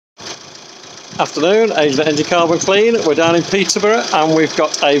Afternoon, Agent Engine Carbon Clean. We're down in Peterborough and we've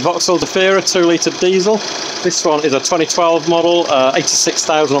got a Vauxhall Zafira 2-litre diesel. This one is a 2012 model,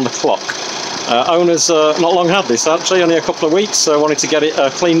 86,000 on the clock. Owners not long had this actually, only a couple of weeks, so wanted to get it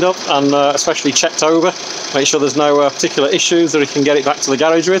cleaned up and especially checked over, make sure there's no particular issues that he can get it back to the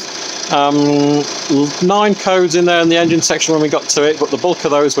garage with. 9 codes in there in the engine section when we got to it, but the bulk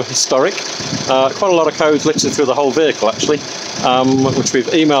of those were historic. Quite a lot of codes littered through the whole vehicle actually, which we've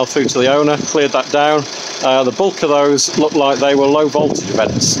emailed through to the owner, cleared that down. The bulk of those look like they were low voltage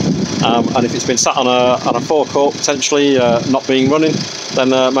events, and if it's been sat on a forecourt potentially not being running, then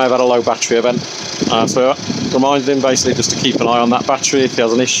may have had a low battery event. So reminded him basically just to keep an eye on that battery. If he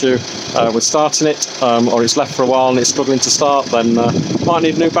has an issue with starting it, or it's left for a while and it's struggling to start, then might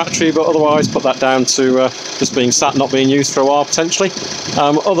need a new battery, but otherwise put that down to just being sat, not being used for a while potentially.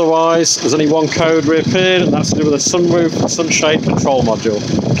 Otherwise there's only one code reappeared, and that's to do with a sunroof and sunshade control module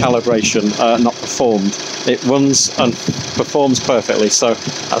calibration not performed. It runs and performs perfectly, so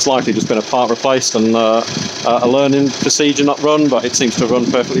that's likely just been a part replaced and a learning procedure not run, but it seems to run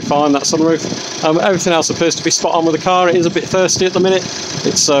perfectly fine, that sunroof. Everything else appears to be spot on with the car. It is a bit thirsty at the minute.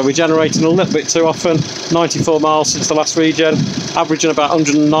 It's regenerating a little bit too often. 94 miles since the last regen, averaging about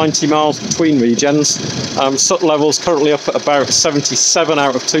 190 miles between regens. SUT levels currently up at about 77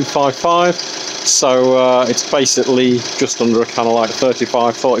 out of 255, so it's basically just under a kind of like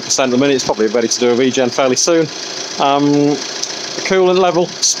 35-40% at the minute. It's probably ready to do a regen fairly soon. The coolant level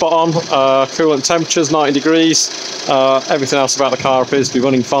spot on, coolant temperatures 90 degrees, everything else about the car appears to be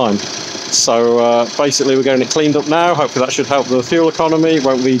running fine. So basically we're getting it cleaned up now. Hopefully that should help with the fuel economy,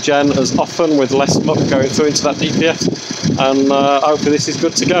 won't regen as often with less muck going through into that DPF, and hopefully this is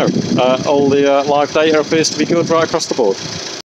good to go. All the live data appears to be good right across the board.